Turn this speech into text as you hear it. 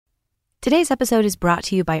Today's episode is brought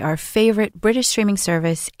to you by our favorite British streaming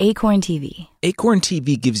service, Acorn TV. Acorn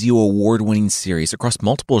TV gives you award-winning series across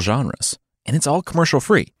multiple genres, and it's all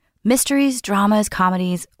commercial-free. Mysteries, dramas,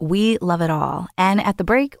 comedies, we love it all. And at the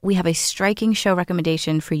break, we have a striking show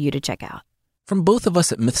recommendation for you to check out. From both of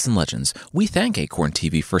us at Myths and Legends, we thank Acorn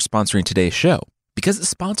TV for sponsoring today's show, because it's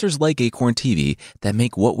sponsors like Acorn TV that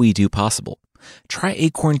make what we do possible. Try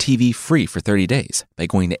Acorn TV free for 30 days by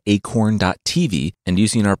going to acorn.tv and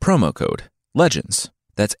using our promo code, LEGENDS.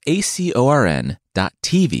 That's ACORN.TV,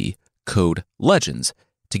 code LEGENDS,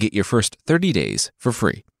 to get your first 30 days for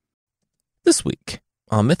free. This week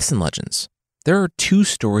on Myths and Legends, there are 2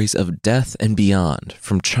 stories of death and beyond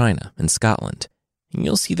from China and Scotland. And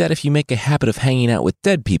you'll see that if you make a habit of hanging out with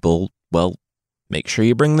dead people, well, make sure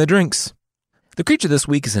you bring the drinks. The creature this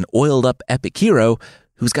week is an oiled-up epic hero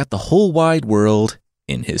who's got the whole wide world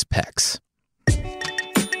in his pecs.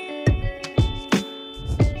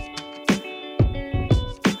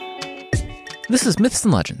 This is Myths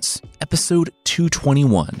and Legends, episode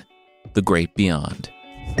 221, The Great Beyond.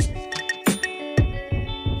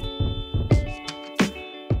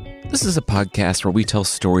 This is a podcast where we tell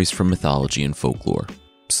stories from mythology and folklore.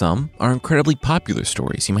 Some are incredibly popular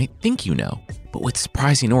stories you might think you know, but with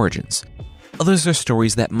surprising origins. Others are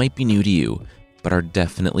stories that might be new to you, but are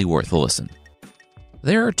definitely worth a listen.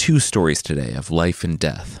 There are 2 stories today of life and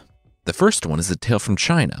death. The first one is a tale from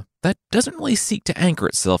China that doesn't really seek to anchor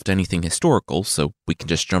itself to anything historical, so we can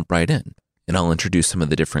just jump right in, and I'll introduce some of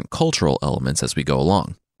the different cultural elements as we go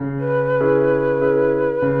along.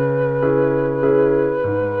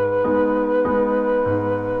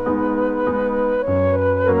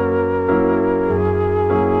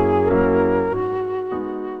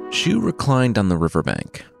 Shu reclined on the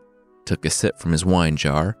riverbank, took a sip from his wine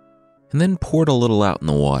jar, and then poured a little out in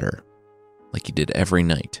the water, like he did every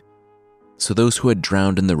night, so those who had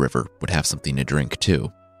drowned in the river would have something to drink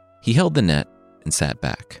too. He held the net and sat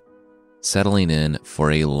back, settling in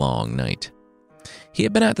for a long night. He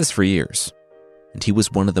had been at this for years, and he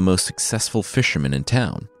was one of the most successful fishermen in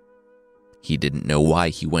town. He didn't know why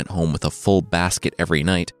he went home with a full basket every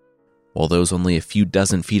night, while those only a few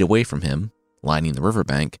dozen feet away from him, lining the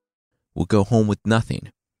riverbank, would go home with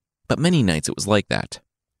nothing. But many nights it was like that.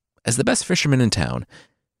 As the best fisherman in town,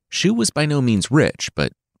 Shu was by no means rich,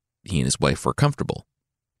 but he and his wife were comfortable.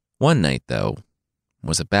 One night, though,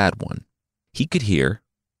 was a bad one. He could hear,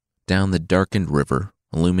 down the darkened river,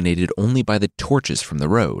 illuminated only by the torches from the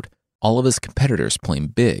road, all of his competitors playing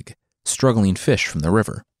big, struggling fish from the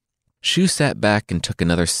river. Shu sat back and took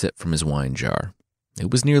another sip from his wine jar. It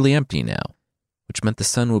was nearly empty now, which meant the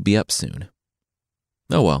sun would be up soon.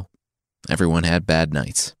 Oh well, everyone had bad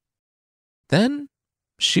nights. Then,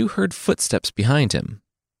 Shu heard footsteps behind him.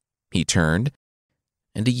 He turned,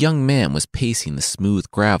 and a young man was pacing the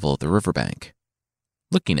smooth gravel of the riverbank.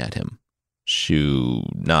 Looking at him, Shu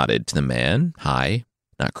nodded to the man, hi,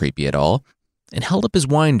 not creepy at all, and held up his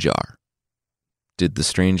wine jar. Did the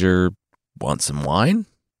stranger want some wine?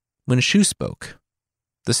 When Shu spoke,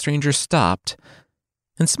 the stranger stopped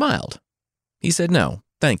and smiled. He said no,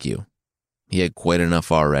 thank you. He had quite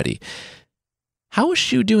enough already. How was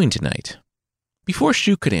Shu doing tonight? Before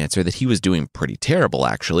Shu could answer that he was doing pretty terrible,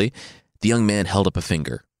 actually, the young man held up a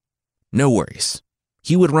finger. No worries.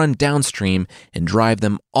 He would run downstream and drive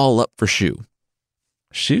them all up for Shu.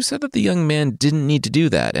 Shu said that the young man didn't need to do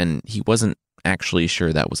that, and he wasn't actually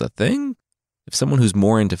sure that was a thing. If someone who's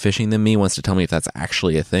more into fishing than me wants to tell me if that's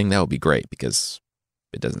actually a thing, that would be great, because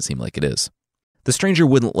it doesn't seem like it is. The stranger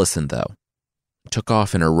wouldn't listen, though. Took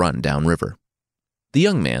off in a run downriver. The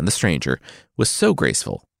young man, the stranger, was so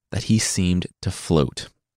graceful that he seemed to float.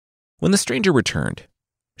 When the stranger returned,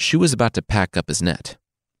 Shu was about to pack up his net.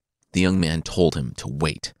 The young man told him to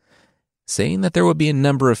wait, saying that there would be a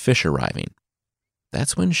number of fish arriving.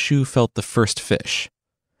 That's when Shu felt the first fish.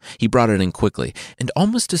 He brought it in quickly, and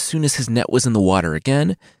almost as soon as his net was in the water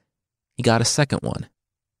again, he got a second one,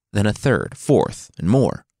 then a third, fourth, and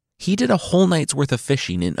more. He did a whole night's worth of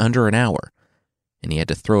fishing in under an hour, and he had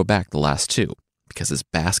to throw back the last 2 because his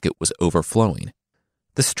basket was overflowing.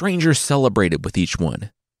 The stranger celebrated with each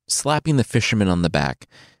one, slapping the fisherman on the back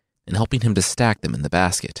and helping him to stack them in the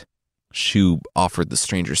basket. Shu offered the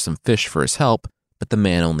stranger some fish for his help, but the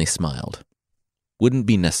man only smiled. Wouldn't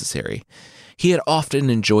be necessary. He had often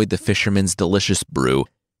enjoyed the fisherman's delicious brew,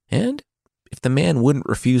 and if the man wouldn't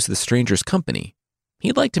refuse the stranger's company,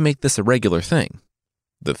 he'd like to make this a regular thing.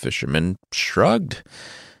 The fisherman shrugged.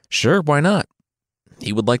 Sure, why not?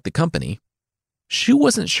 He would like the company. Shu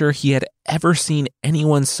wasn't sure he had ever seen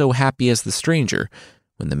anyone so happy as the stranger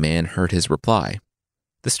when the man heard his reply.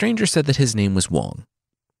 The stranger said that his name was Wong.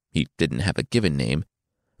 He didn't have a given name,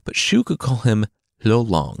 but Shu could call him Lo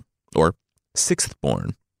Long, or Sixth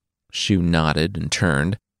Born. Shu nodded and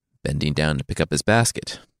turned, bending down to pick up his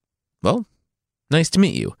basket. Well, nice to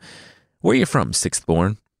meet you. Where are you from, Sixth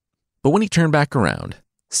Born? But when he turned back around,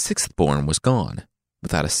 Sixth Born was gone,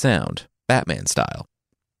 without a sound, Batman style.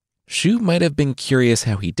 Shu might have been curious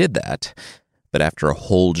how he did that, but after a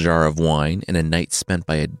whole jar of wine and a night spent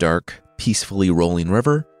by a dark, peacefully rolling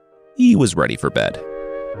river, he was ready for bed.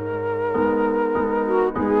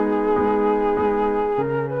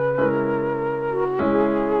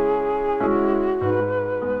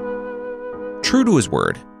 True to his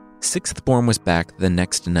word, Sixth Born was back the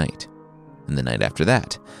next night, and the night after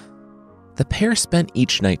that. The pair spent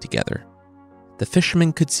each night together. The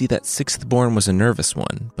fisherman could see that Sixth Born was a nervous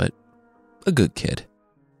one, but a good kid.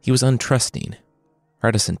 He was untrusting,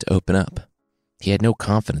 reticent to open up. He had no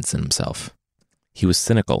confidence in himself. He was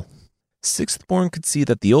cynical. Sixth Born could see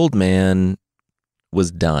that the old man was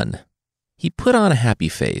done. He put on a happy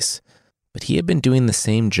face, but he had been doing the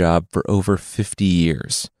same job for over 50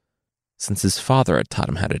 years, since his father had taught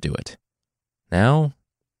him how to do it. Now,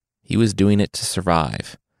 he was doing it to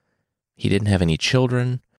survive. He didn't have any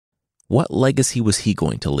children. What legacy was he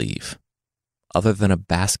going to leave, other than a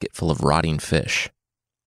basket full of rotting fish?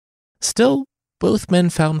 Still, both men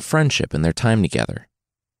found friendship in their time together.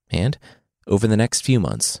 And, over the next few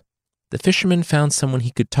months, the fisherman found someone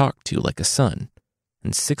he could talk to like a son,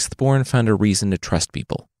 and Sixth Born found a reason to trust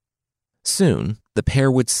people. Soon, the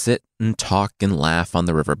pair would sit and talk and laugh on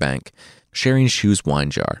the riverbank, sharing Shu's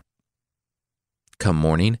wine jar. Come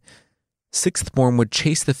morning, Sixth Born would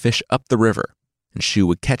chase the fish up the river, and Shu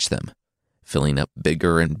would catch them, filling up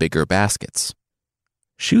bigger and bigger baskets.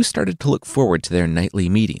 Shu started to look forward to their nightly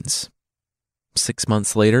meetings. 6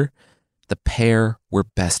 months later, the pair were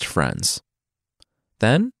best friends.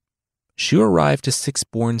 Then, Shu arrived to Sixth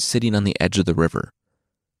Born sitting on the edge of the river,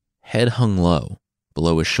 head hung low,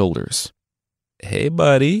 below his shoulders. "Hey,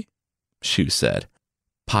 buddy," Shu said,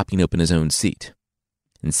 popping open his own seat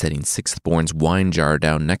and setting Sixth Born's wine jar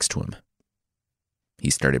down next to him. He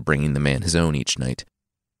started bringing the man his own each night.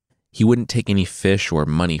 He wouldn't take any fish or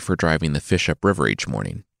money for driving the fish upriver each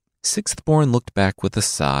morning. Sixth Born looked back with a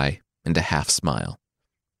sigh and a half smile.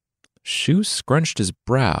 Shu scrunched his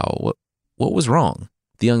brow. What was wrong?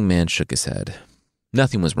 The young man shook his head.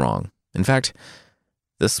 Nothing was wrong. In fact,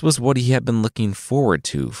 this was what he had been looking forward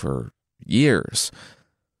to for years.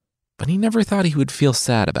 But he never thought he would feel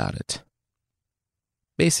sad about it.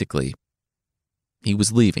 Basically, he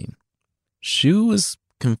was leaving. Shu was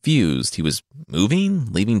confused. He was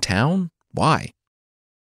moving, leaving town? Why?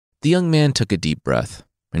 The young man took a deep breath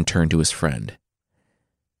and turned to his friend.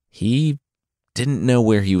 He didn't know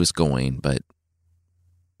where he was going, but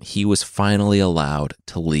he was finally allowed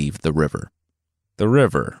to leave the river. "The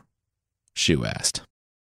river?" Shu asked.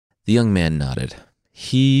 The young man nodded.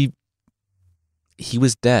 He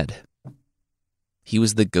was dead. He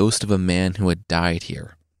was the ghost of a man who had died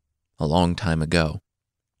here a long time ago.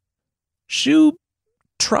 Shu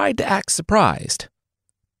tried to act surprised,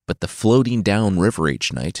 but the floating down river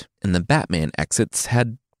each night and the Batman exits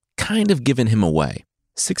had kind of given him away.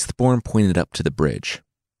 Sixth Born pointed up to the bridge.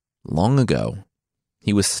 Long ago,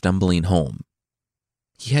 he was stumbling home.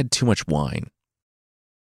 He had too much wine.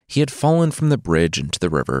 He had fallen from the bridge into the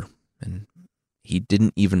river, and he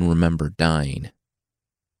didn't even remember dying.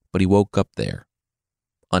 But he woke up there,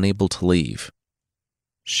 unable to leave.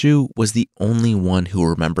 Shu was the only one who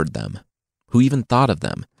remembered them, who even thought of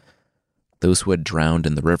them, those who had drowned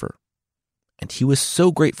in the river. And he was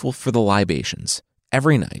so grateful for the libations,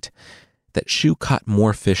 every night, that Shu caught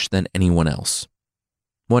more fish than anyone else.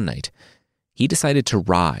 One night, he decided to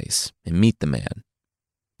rise and meet the man,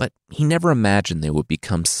 but he never imagined they would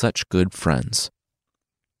become such good friends.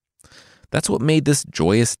 That's what made this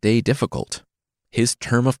joyous day difficult. His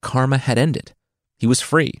term of karma had ended. He was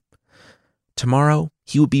free. Tomorrow,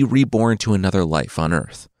 he would be reborn to another life on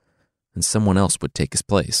Earth, and someone else would take his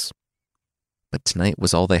place. But tonight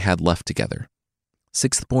was all they had left together.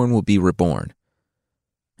 Sixth Born would be reborn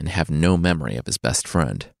and have no memory of his best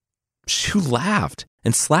friend. Shu laughed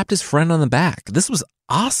and slapped his friend on the back. This was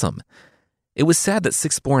awesome. It was sad that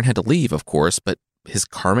Sixth Born had to leave, of course, but his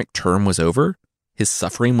karmic term was over. His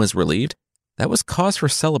suffering was relieved. That was cause for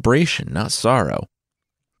celebration, not sorrow.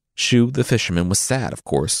 Shu, the fisherman, was sad, of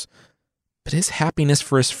course, but his happiness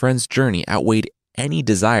for his friend's journey outweighed any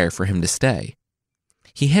desire for him to stay.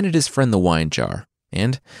 He handed his friend the wine jar,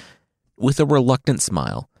 and, with a reluctant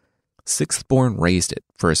smile, Sixth Born raised it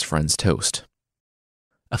for his friend's toast.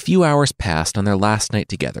 A few hours passed on their last night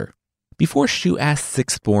together before Shu asked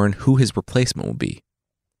Sixth Born who his replacement would be.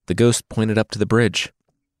 The ghost pointed up to the bridge.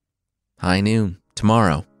 "High noon,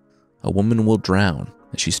 tomorrow," a woman will drown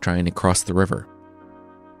as she's trying to cross the river.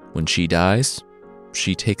 When she dies,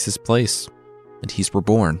 she takes his place, and he's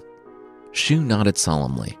reborn. Shu nodded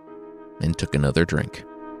solemnly and took another drink.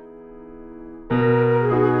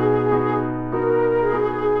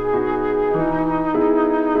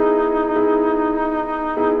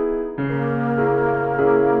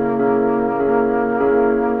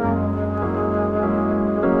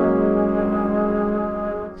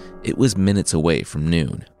 It was minutes away from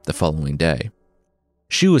noon the following day.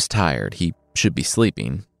 Shu was tired. He should be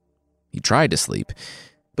sleeping. He tried to sleep,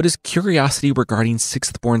 but his curiosity regarding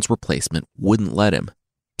Sixthborn's replacement wouldn't let him.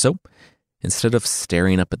 So, instead of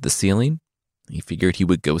staring up at the ceiling, he figured he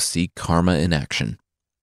would go see Karma in action.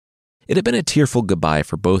 It had been a tearful goodbye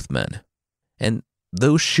for both men, and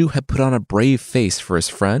though Shu had put on a brave face for his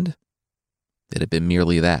friend, it had been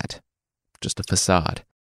merely that, just a facade.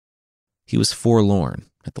 He was forlorn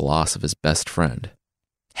at the loss of his best friend,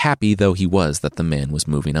 happy though he was that the man was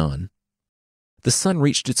moving on. The sun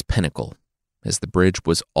reached its pinnacle as the bridge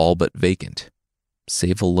was all but vacant,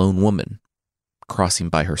 save a lone woman crossing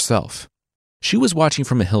by herself. She was watching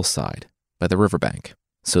from a hillside by the riverbank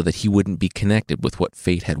so that he wouldn't be connected with what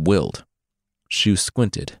fate had willed. Shu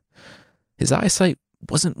squinted. His eyesight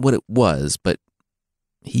wasn't what it was, but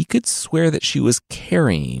he could swear that she was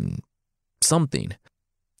carrying something.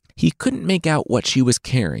 He couldn't make out what she was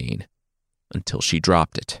carrying until she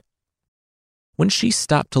dropped it. When she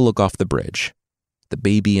stopped to look off the bridge, the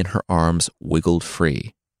baby in her arms wiggled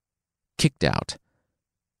free, kicked out,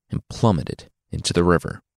 and plummeted into the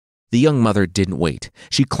river. The young mother didn't wait.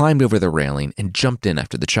 She climbed over the railing and jumped in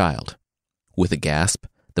after the child. With a gasp,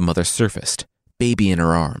 the mother surfaced, baby in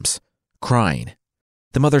her arms, crying.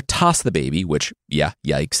 The mother tossed the baby, which,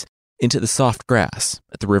 yikes, into the soft grass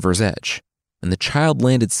at the river's edge, and the child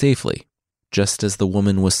landed safely, just as the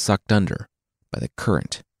woman was sucked under by the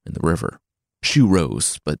current in the river. Shu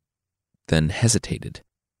rose, but then hesitated.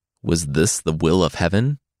 Was this the will of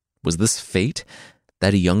heaven? Was this fate,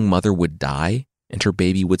 that a young mother would die and her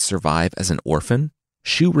baby would survive as an orphan?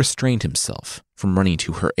 Shu restrained himself from running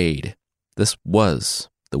to her aid. This was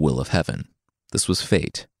the will of heaven. This was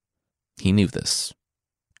fate. He knew this.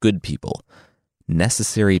 Good people,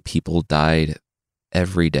 necessary people died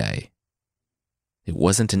every day. It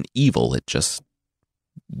wasn't an evil, it just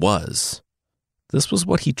was. This was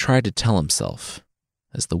what he tried to tell himself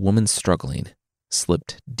as the woman struggling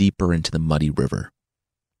slipped deeper into the muddy river.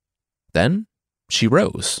 Then she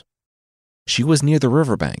rose. She was near the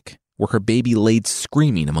riverbank, where her baby laid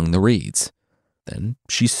screaming among the reeds. Then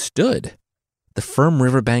she stood, the firm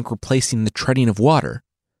riverbank replacing the treading of water.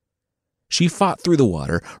 She fought through the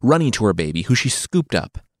water, running to her baby, who she scooped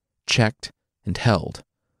up, checked, and held,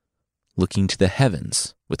 looking to the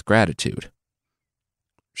heavens with gratitude.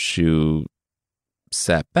 Shu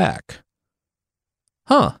sat back.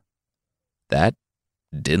 That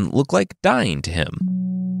didn't look like dying to him.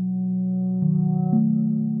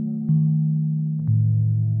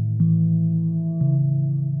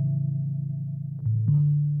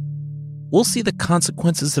 We'll see the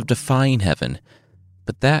consequences of defying heaven,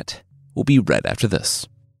 but that will be right after this.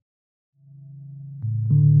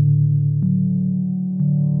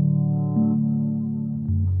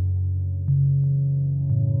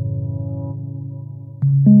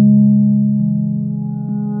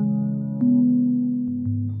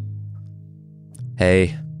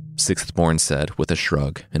 Hey, Sixthborn said with a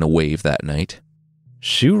shrug and a wave that night.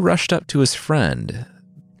 Shu rushed up to his friend.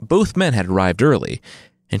 Both men had arrived early,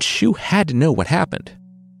 and Shu had to know what happened.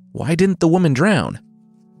 Why didn't the woman drown?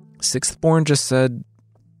 Sixthborn just said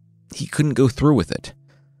he couldn't go through with it.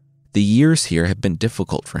 The years here had been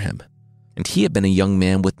difficult for him, and he had been a young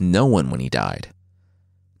man with no one when he died.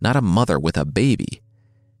 Not a mother with a baby.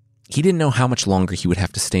 He didn't know how much longer he would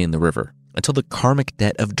have to stay in the river until the karmic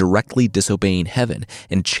debt of directly disobeying heaven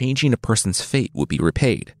and changing a person's fate would be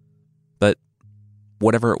repaid. But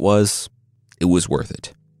whatever it was worth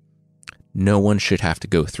it. No one should have to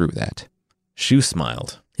go through that. Shu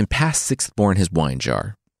smiled and passed Sixthborn his wine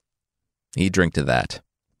jar. He drank to that,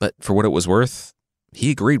 but for what it was worth,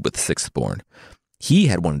 he agreed with Sixthborn. He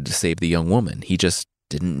had wanted to save the young woman. He just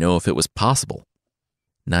didn't know if it was possible.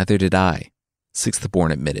 Neither did I,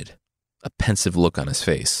 Sixthborn admitted, a pensive look on his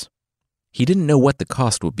face. He didn't know what the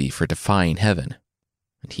cost would be for defying heaven,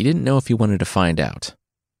 and he didn't know if he wanted to find out.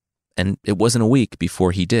 And it wasn't a week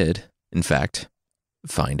before he did, in fact,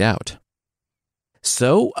 find out.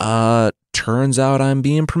 So, turns out I'm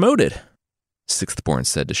being promoted, Sixthborn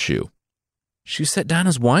said to Shu. Shu set down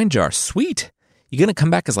his wine jar. Sweet. You gonna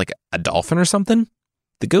come back as like a dolphin or something?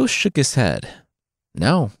 The ghost shook his head.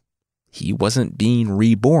 No, he wasn't being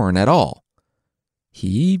reborn at all.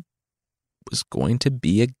 He was going to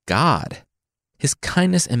be a god. His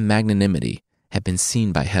kindness and magnanimity had been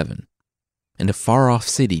seen by heaven, and a far-off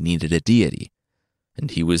city needed a deity,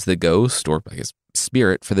 and he was the ghost, or I guess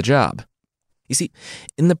spirit, for the job. You see,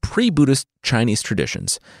 in the pre-Buddhist Chinese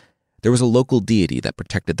traditions, there was a local deity that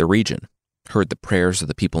protected the region, heard the prayers of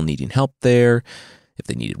the people needing help there, if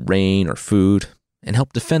they needed rain or food, and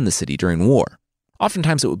helped defend the city during war.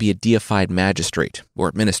 Oftentimes it would be a deified magistrate or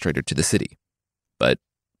administrator to the city. But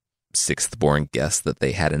Sixth-born guessed that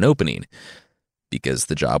they had an opening, because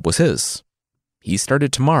the job was his. He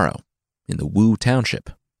started tomorrow in the Wu Township.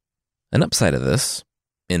 An upside of this,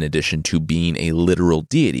 in addition to being a literal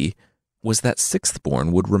deity, was that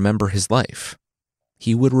Sixth-born would remember his life.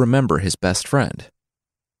 He would remember his best friend.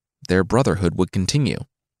 Their brotherhood would continue.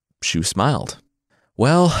 Shu smiled.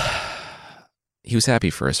 Well, he was happy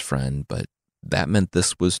for his friend, but that meant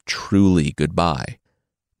this was truly goodbye.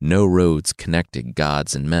 No roads connected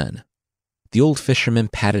gods and men. The old fisherman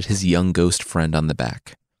patted his young ghost friend on the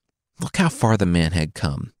back. Look how far the man had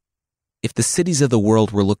come. If the cities of the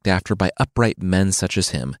world were looked after by upright men such as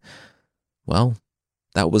him, well,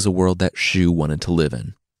 that was a world that Shu wanted to live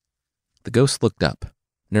in. The ghost looked up,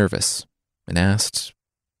 nervous, and asked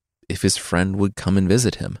if his friend would come and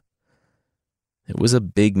visit him. It was a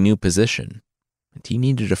big new position, and he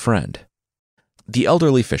needed a friend. The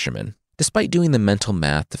elderly fisherman, despite doing the mental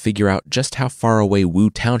math to figure out just how far away Wu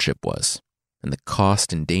Township was, and the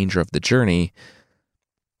cost and danger of the journey,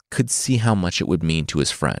 could see how much it would mean to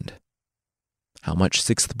his friend. How much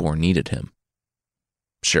Sixth-born needed him.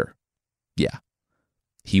 Sure, yeah,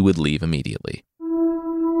 he would leave immediately.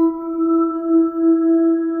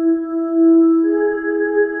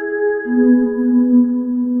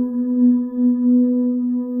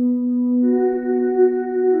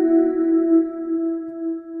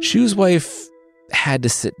 Shu's wife had to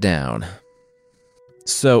sit down.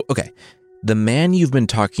 So, okay, the man you've been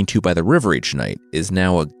talking to by the river each night is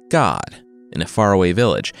now a god in a faraway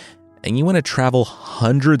village, and you want to travel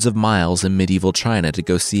hundreds of miles in medieval China to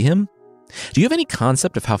go see him? Do you have any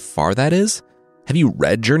concept of how far that is? Have you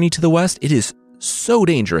read Journey to the West? It is so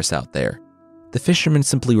dangerous out there. The fisherman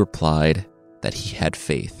simply replied that he had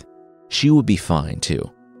faith. She would be fine,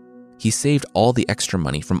 too. He saved all the extra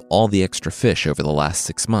money from all the extra fish over the last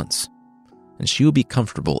 6 months, and she would be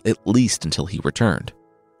comfortable at least until he returned.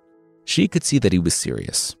 She could see that he was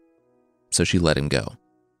serious, so she let him go.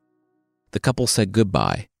 The couple said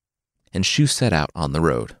goodbye, and Shu set out on the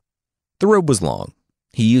road. The road was long.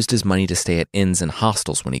 He used his money to stay at inns and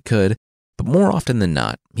hostels when he could, but more often than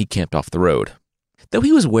not, he camped off the road. Though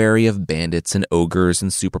he was wary of bandits and ogres and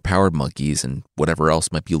superpowered monkeys and whatever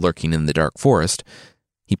else might be lurking in the dark forest,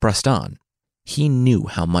 he pressed on. He knew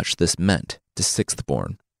how much this meant to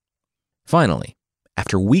Sixth-born. Finally,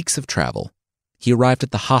 after weeks of travel, he arrived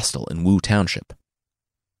at the hostel in Wu Township.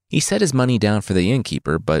 He set his money down for the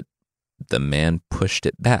innkeeper, but the man pushed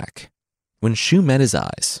it back. When Shu met his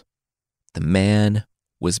eyes, the man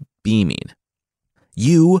was beaming.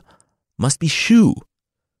 "You must be Shu,"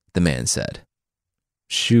 the man said.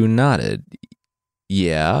 Shu nodded.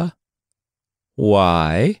 "Yeah?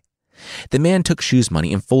 Why?" The man took Shu's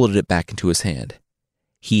money and folded it back into his hand.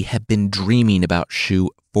 He had been dreaming about Shu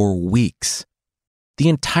for weeks. The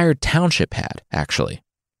entire township had, actually.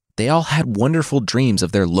 They all had wonderful dreams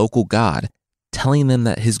of their local god, telling them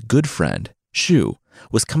that his good friend, Shu,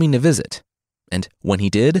 was coming to visit. And when he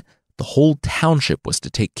did, the whole township was to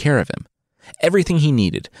take care of him. Everything he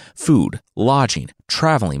needed, food, lodging,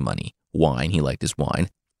 traveling money, wine, he liked his wine.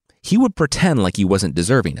 He would pretend like he wasn't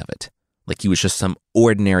deserving of it, like he was just some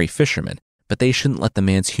ordinary fisherman, but they shouldn't let the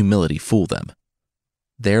man's humility fool them.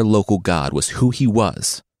 Their local god was who he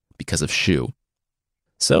was because of Shu.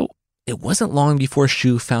 So it wasn't long before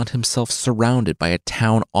Shu found himself surrounded by a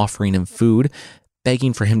town offering him food,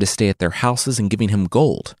 begging for him to stay at their houses and giving him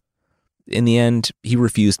gold. In the end, he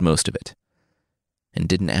refused most of it and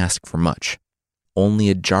didn't ask for much, only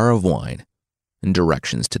a jar of wine and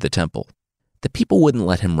directions to the temple. The people wouldn't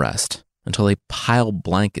let him rest until they piled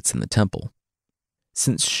blankets in the temple.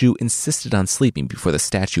 Since Shu insisted on sleeping before the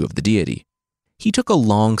statue of the deity, he took a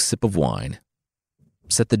long sip of wine,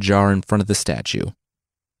 set the jar in front of the statue,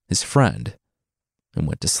 his friend, and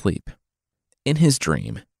went to sleep. In his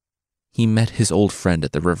dream, he met his old friend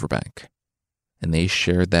at the riverbank, and they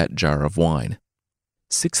shared that jar of wine.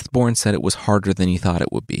 Sixth-born said it was harder than he thought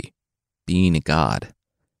it would be, being a god.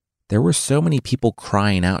 There were so many people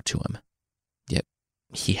crying out to him, yet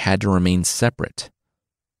he had to remain separate,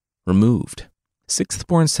 removed.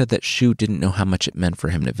 Sixth-born said that Shu didn't know how much it meant for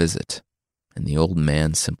him to visit, and the old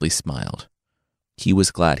man simply smiled. He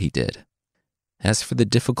was glad he did. As for the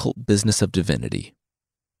difficult business of divinity,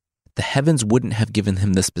 The heavens wouldn't have given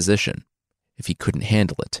him this position if he couldn't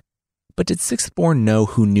handle it. But did Sixthborn know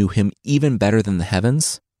who knew him even better than the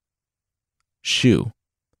heavens? Shu.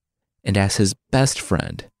 And as his best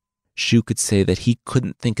friend, Shu could say that he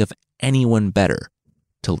couldn't think of anyone better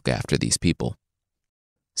to look after these people.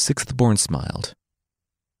 Sixthborn smiled,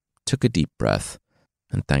 took a deep breath,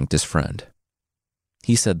 and thanked his friend.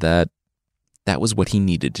 He said that was what he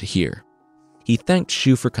needed to hear. He thanked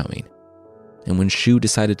Shu for coming, and when Shu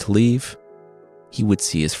decided to leave, he would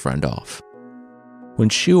see his friend off. When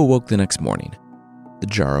Shu awoke the next morning, the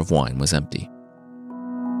jar of wine was empty.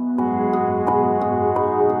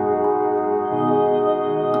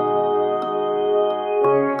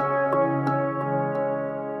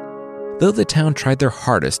 Though the town tried their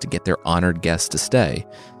hardest to get their honored guests to stay,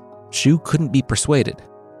 Shu couldn't be persuaded,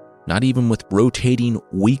 not even with rotating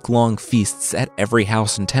week-long feasts at every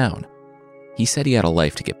house in town. He said he had a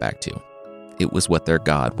life to get back to. It was what their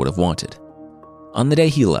god would have wanted. On the day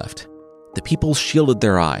he left, the people shielded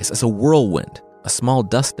their eyes as a whirlwind, a small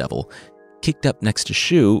dust devil, kicked up next to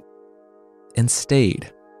Shu and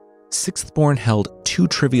stayed. Sixthborn held too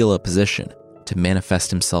trivial a position to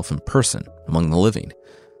manifest himself in person among the living,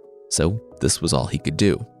 so this was all he could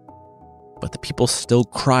do. But the people still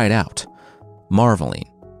cried out, marveling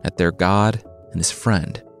at their god and his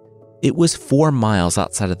friend. It was 4 miles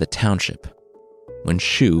outside of the township when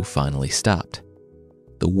Shu finally stopped.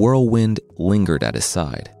 The whirlwind lingered at his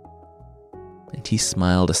side, and he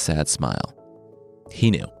smiled a sad smile. He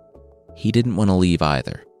knew. He didn't want to leave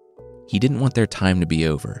either. He didn't want their time to be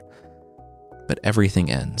over. But everything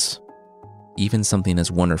ends, even something as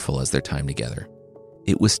wonderful as their time together.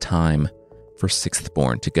 It was time for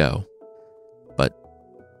Sixthborn to go. But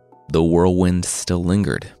the whirlwind still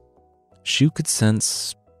lingered. Shu could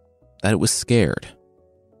sense that it was scared.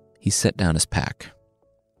 He set down his pack.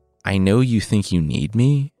 I know you think you need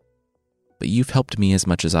me, but you've helped me as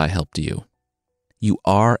much as I helped you. You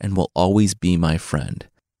are and will always be my friend,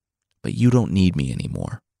 but you don't need me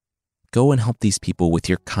anymore. Go and help these people with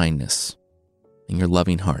your kindness and your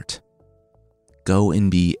loving heart. Go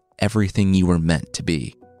and be everything you were meant to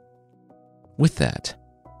be. With that,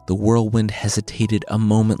 the whirlwind hesitated a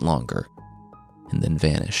moment longer and then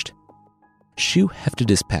vanished. Shu hefted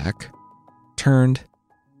his pack, turned,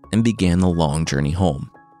 and began the long journey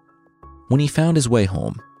home. When he found his way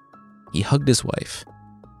home, he hugged his wife,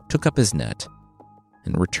 took up his net,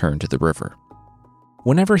 and returned to the river.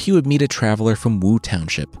 Whenever he would meet a traveler from Wu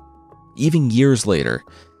Township, even years later,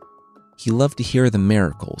 he loved to hear the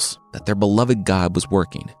miracles that their beloved god was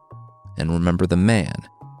working and remember the man,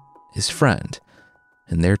 his friend,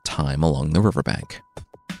 and their time along the riverbank.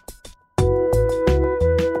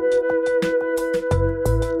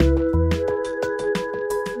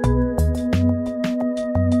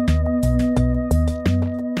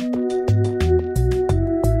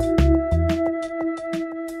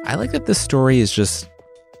 I like that this story is just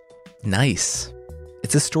nice.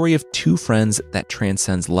 It's a story of two friends that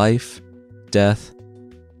transcends life, death,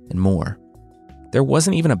 and more. There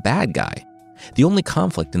wasn't even a bad guy. The only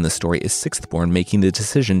conflict in the story is Sixthborn making the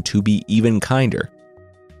decision to be even kinder.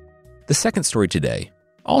 The second story today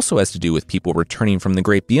also has to do with people returning from the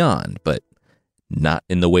great beyond, but not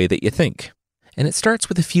in the way that you think. And it starts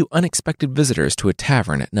with a few unexpected visitors to a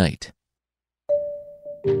tavern at night.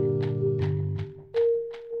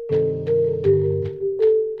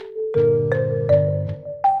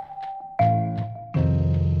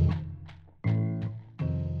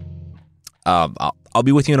 I'll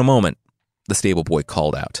be with you in a moment, the stable boy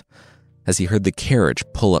called out, as he heard the carriage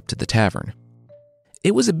pull up to the tavern.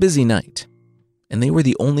 It was a busy night, and they were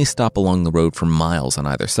the only stop along the road for miles on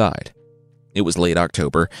either side. It was late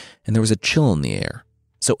October, and there was a chill in the air,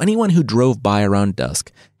 so anyone who drove by around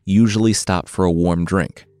dusk usually stopped for a warm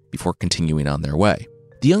drink before continuing on their way.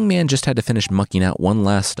 The young man just had to finish mucking out one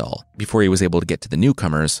last stall before he was able to get to the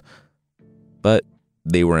newcomers, but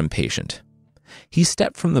they were impatient. He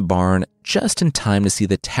stepped from the barn just in time to see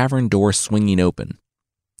the tavern door swinging open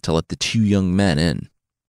to let the two young men in.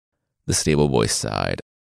 The stable boy sighed.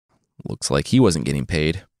 Looks like he wasn't getting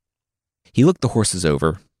paid. He looked the horses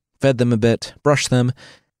over, fed them a bit, brushed them,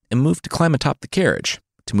 and moved to climb atop the carriage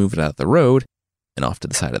to move it out of the road and off to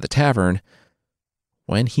the side of the tavern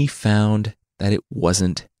when he found that it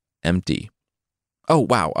wasn't empty. Oh,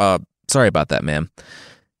 wow. Sorry about that, ma'am.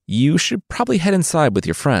 You should probably head inside with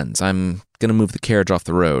your friends. I'm going to move the carriage off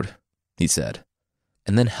the road, he said,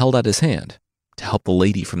 and then held out his hand to help the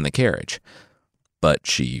lady from the carriage. But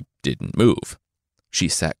she didn't move. She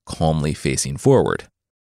sat calmly facing forward.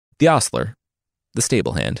 The ostler, the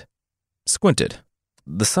stable hand, squinted.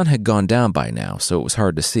 The sun had gone down by now, so it was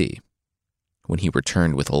hard to see. When he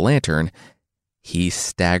returned with a lantern, he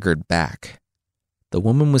staggered back. The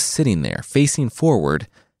woman was sitting there, facing forward,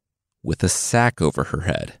 with a sack over her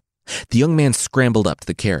head. The young man scrambled up to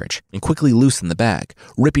the carriage and quickly loosened the bag,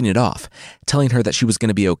 ripping it off, telling her that she was going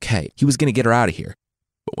to be okay. He was going to get her out of here.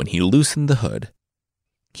 But when he loosened the hood,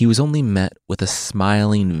 he was only met with a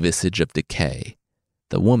smiling visage of decay.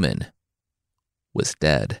 The woman was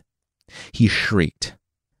dead. He shrieked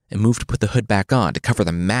and moved to put the hood back on to cover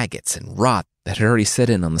the maggots and rot that had already set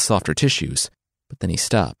in on the softer tissues. But then he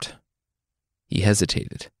stopped. He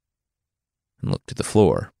hesitated and looked to the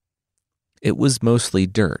floor. It was mostly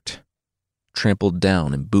dirt, trampled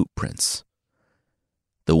down in boot prints.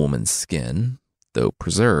 The woman's skin, though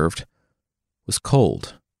preserved, was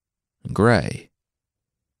cold and gray.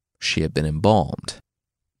 She had been embalmed.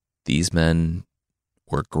 These men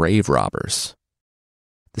were grave robbers.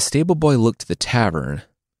 The stable boy looked to the tavern,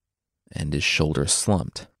 and his shoulders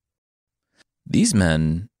slumped. These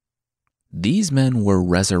men were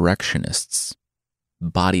resurrectionists,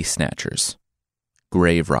 body snatchers,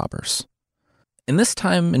 grave robbers. In this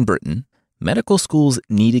time in Britain, medical schools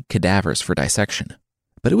needed cadavers for dissection,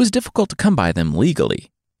 but it was difficult to come by them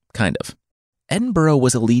legally, kind of. Edinburgh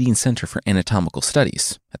was a leading center for anatomical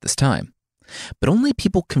studies at this time, but only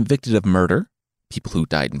people convicted of murder, people who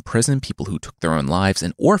died in prison, people who took their own lives,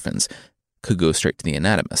 and orphans could go straight to the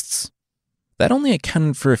anatomists. That only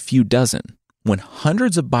accounted for a few dozen, when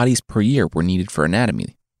hundreds of bodies per year were needed for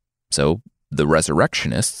anatomy. So the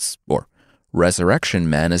resurrectionists, or resurrection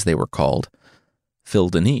men as they were called,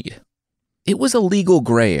 filled a need. It was a legal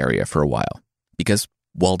gray area for a while, because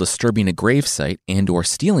while disturbing a gravesite and or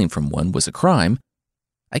stealing from one was a crime,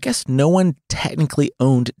 I guess no one technically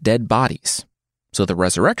owned dead bodies. So the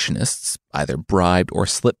resurrectionists either bribed or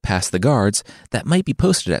slipped past the guards that might be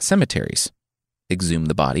posted at cemeteries, exhumed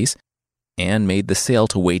the bodies, and made the sale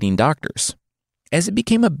to waiting doctors. As it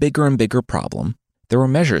became a bigger and bigger problem, there were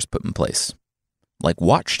measures put in place, like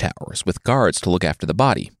watchtowers with guards to look after the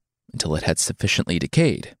body until it had sufficiently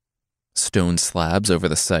decayed, stone slabs over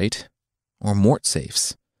the site, or mort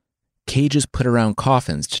safes, cages put around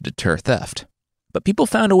coffins to deter theft. But people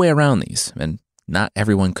found a way around these, and not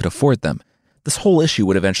everyone could afford them. This whole issue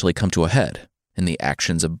would eventually come to a head in the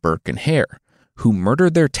actions of Burke and Hare, who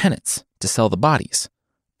murdered their tenants to sell the bodies,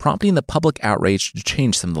 prompting the public outrage to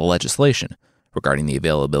change some of the legislation regarding the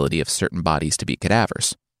availability of certain bodies to be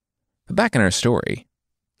cadavers. But back in our story,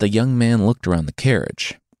 the young man looked around the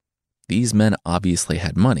carriage. These men obviously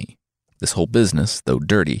had money. This whole business, though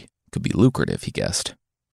dirty, could be lucrative, he guessed.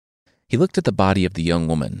 He looked at the body of the young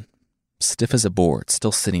woman, stiff as a board,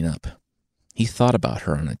 still sitting up. He thought about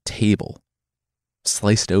her on a table,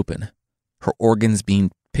 sliced open, her organs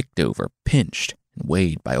being picked over, pinched, and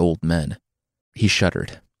weighed by old men. He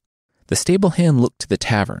shuddered. The stable hand looked to the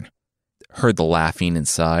tavern, heard the laughing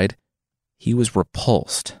inside. He was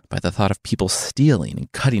repulsed by the thought of people stealing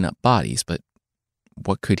and cutting up bodies, but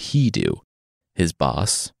what could he do? His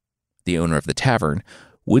boss, the owner of the tavern,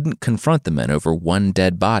 wouldn't confront the men over one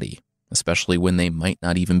dead body, especially when they might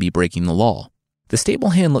not even be breaking the law. The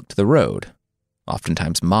stable hand looked to the road.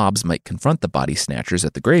 Oftentimes mobs might confront the body snatchers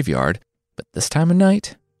at the graveyard, but this time of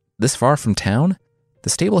night, this far from town, the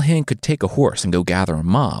stable hand could take a horse and go gather a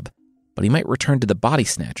mob, but he might return to the body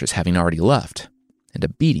snatchers having already left, and a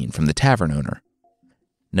beating from the tavern owner.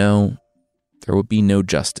 No, there would be no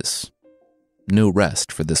justice, no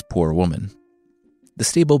rest for this poor woman. The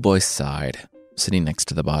stable boy sighed, sitting next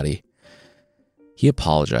to the body. He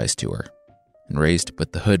apologized to her and raised to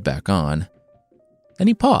put the hood back on. Then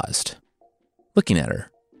he paused, looking at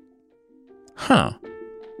her. Huh.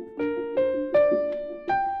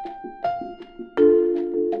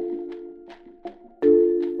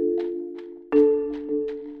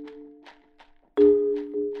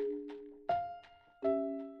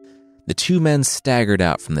 The two men staggered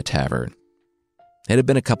out from the tavern. It had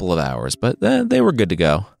been a couple of hours, but they were good to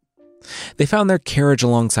go. They found their carriage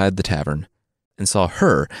alongside the tavern and saw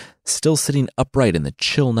her still sitting upright in the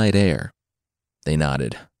chill night air. They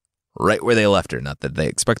nodded, right where they left her, not that they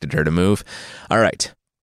expected her to move. All right.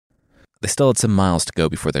 They still had some miles to go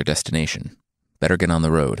before their destination. Better get on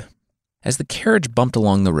the road. As the carriage bumped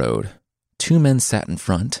along the road, two men sat in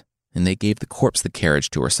front, and they gave the corpse the carriage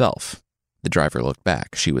to herself. The driver looked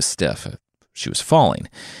back. She was stiff. She was falling.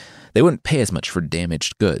 They wouldn't pay as much for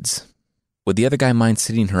damaged goods. Would the other guy mind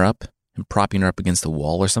sitting her up and propping her up against a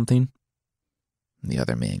wall or something? The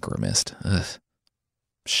other man grimaced. Ugh.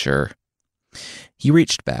 Sure. He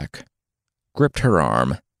reached back, gripped her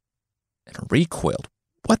arm, and recoiled.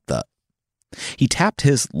 What the? He tapped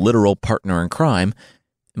his literal partner in crime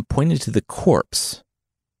and pointed to the corpse.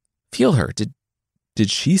 Feel her. Did Did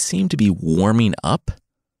she seem to be warming up?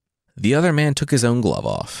 The other man took his own glove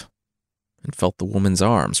off and felt the woman's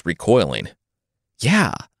arms recoiling.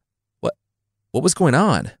 Yeah, what was going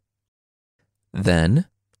on? Then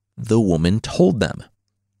the woman told them.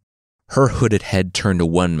 Her hooded head turned to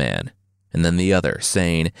one man and then the other,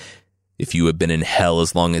 saying, "If you had been in hell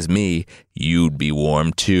as long as me, you'd be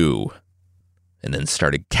warm too," and then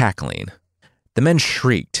started cackling. The men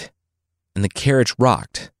shrieked, and the carriage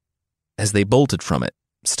rocked as they bolted from it,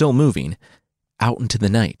 still moving, out into the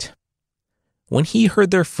night. When he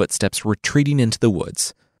heard their footsteps retreating into the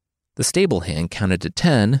woods, the stable hand counted to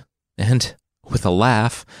 10 and, with a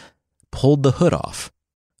laugh, pulled the hood off.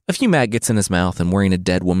 A few maggots in his mouth and wearing a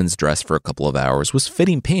dead woman's dress for a couple of hours was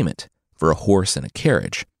fitting payment for a horse and a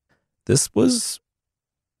carriage. This was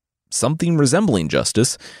something resembling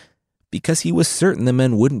justice, because he was certain the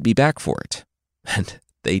men wouldn't be back for it, and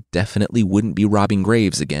they definitely wouldn't be robbing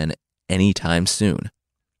graves again anytime soon.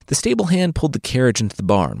 The stable hand pulled the carriage into the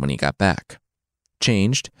barn when he got back,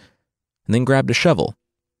 changed, and then grabbed a shovel.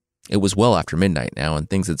 It was well after midnight now, and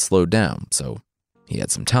things had slowed down, so he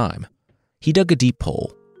had some time. He dug a deep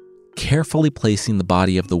hole, carefully placing the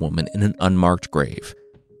body of the woman in an unmarked grave,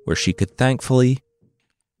 where she could thankfully,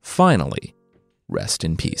 finally, rest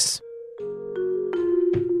in peace.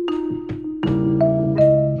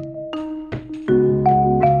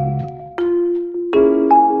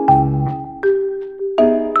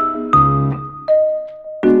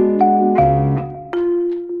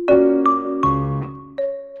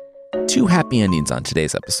 Two happy endings on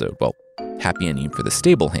today's episode. Well, happy ending for the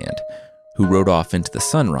stable hand, who rode off into the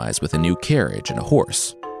sunrise with a new carriage and a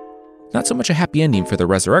horse. Not so much a happy ending for the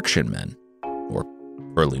resurrection men, or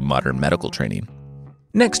early modern medical training.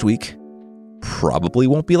 Next week probably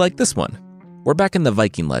won't be like this one. We're back in the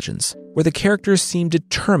Viking legends, where the characters seem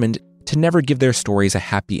determined to never give their stories a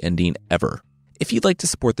happy ending ever. If you'd like to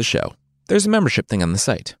support the show, there's a membership thing on the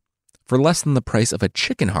site. For less than the price of a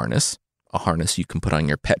chicken harness, a harness you can put on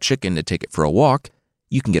your pet chicken to take it for a walk,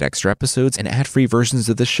 you can get extra episodes and ad-free versions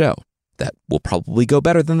of the show that will probably go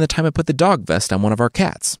better than the time I put the dog vest on one of our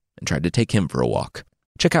cats and tried to take him for a walk.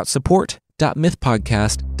 Check out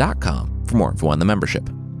support.mythpodcast.com for more info on the membership.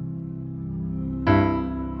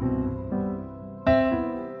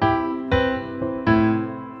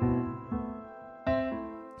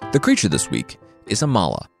 The creature this week is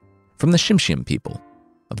Amala, from the Tsimshian people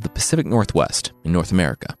of the Pacific Northwest in North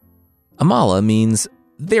America. Amala means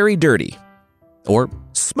very dirty, or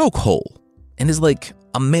smoke hole, and is like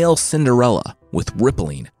a male Cinderella with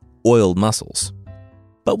rippling, oiled muscles.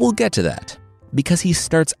 But we'll get to that, because he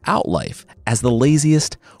starts out life as the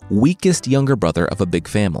laziest, weakest younger brother of a big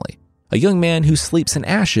family, a young man who sleeps in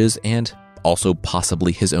ashes and also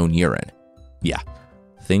possibly his own urine. Yeah,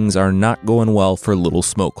 things are not going well for little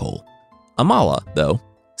Smokehole. Amala, though,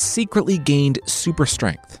 secretly gained super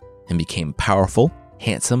strength and became powerful,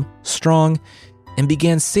 handsome, strong, and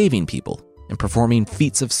began saving people and performing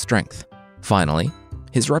feats of strength. Finally,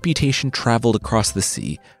 his reputation traveled across the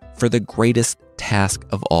sea for the greatest task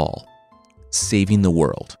of all, saving the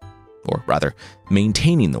world, or rather,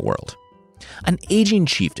 maintaining the world. An aging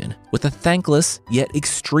chieftain with a thankless yet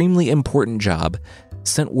extremely important job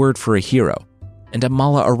sent word for a hero, and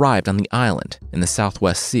Amala arrived on the island in the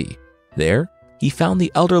Southwest Sea. There, he found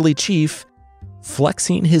the elderly chief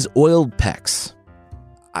flexing his oiled pecs.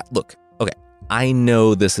 Look, okay, I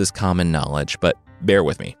know this is common knowledge, but bear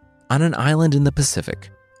with me. On an island in the Pacific,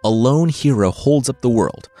 a lone hero holds up the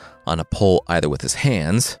world on a pole either with his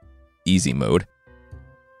hands, easy mode,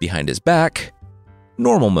 behind his back,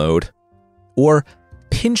 normal mode, or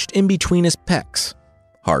pinched in between his pecs,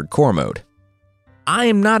 hardcore mode. I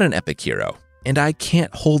am not an epic hero, and I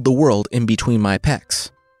can't hold the world in between my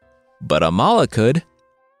pecs. But Amala could.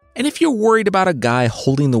 And if you're worried about a guy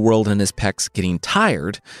holding the world in his pecs getting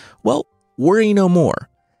tired, well, worry no more,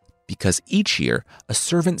 because each year a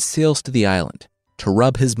servant sails to the island to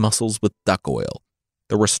rub his muscles with duck oil.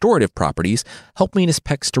 The restorative properties helping his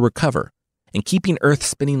pecs to recover and keeping Earth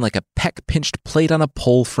spinning like a peck-pinched plate on a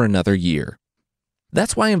pole for another year.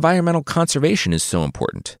 That's why environmental conservation is so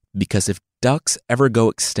important, because if ducks ever go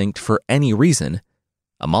extinct for any reason,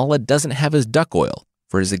 Amala doesn't have his duck oil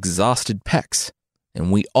for his exhausted pecs,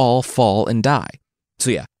 and we all fall and die.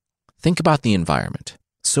 So yeah, think about the environment,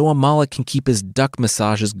 so Amala can keep his duck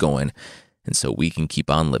massages going, and so we can keep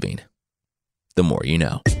on living. The more you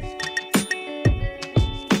know.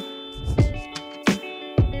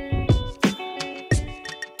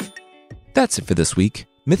 That's it for this week.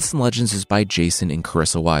 Myths and Legends is by Jason and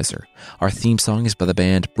Carissa Weiser. Our theme song is by the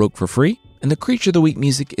band Broke for Free, and the Creature of the Week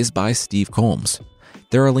music is by Steve Combs.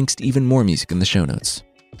 There are links to even more music in the show notes.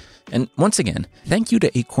 And once again, thank you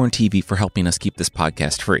to Acorn TV for helping us keep this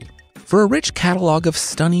podcast free. For a rich catalog of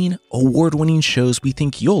stunning, award-winning shows we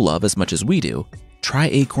think you'll love as much as we do, try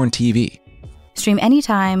Acorn TV. Stream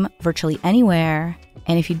anytime, virtually anywhere.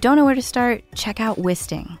 And if you don't know where to start, check out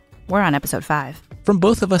Wisting. We're on episode 5. From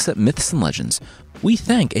both of us at Myths and Legends, we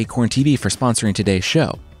thank Acorn TV for sponsoring today's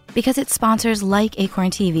show. Because it's sponsors like Acorn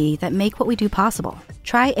TV that make what we do possible.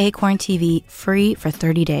 Try Acorn TV free for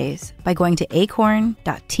 30 days by going to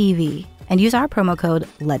acorn.tv and use our promo code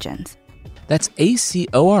LEGENDS. That's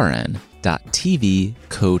ACORN.TV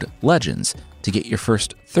code LEGENDS to get your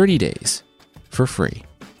first 30 days for free.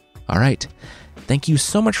 All right. Thank you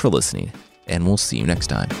so much for listening, and we'll see you next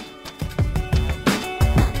time.